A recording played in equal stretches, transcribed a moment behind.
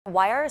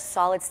Why are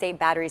solid-state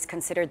batteries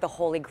considered the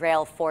holy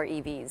grail for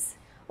EVs?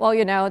 Well,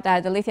 you know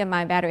that the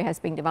lithium-ion battery has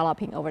been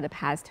developing over the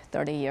past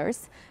 30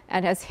 years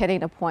and has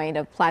hitting a point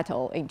of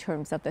plateau in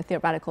terms of the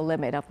theoretical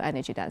limit of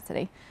energy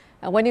density.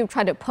 And when you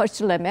try to push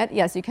the limit,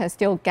 yes, you can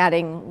still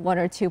getting 1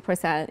 or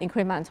 2%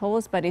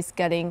 incrementals, but it's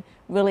getting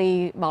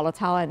really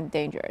volatile and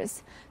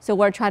dangerous. So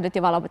we're trying to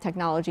develop a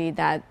technology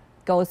that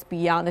goes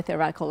beyond the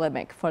theoretical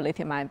limit for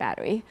lithium-ion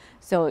battery.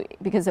 So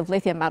because of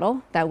lithium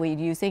metal that we're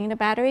using in the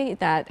battery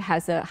that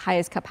has the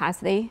highest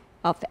capacity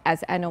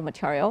as anode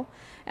material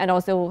and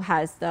also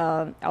has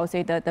the, I would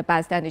say the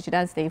best energy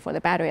density for the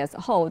battery as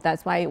a whole,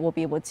 that's why it will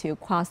be able to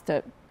cross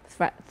the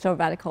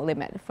theoretical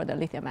limit for the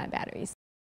lithium-ion batteries.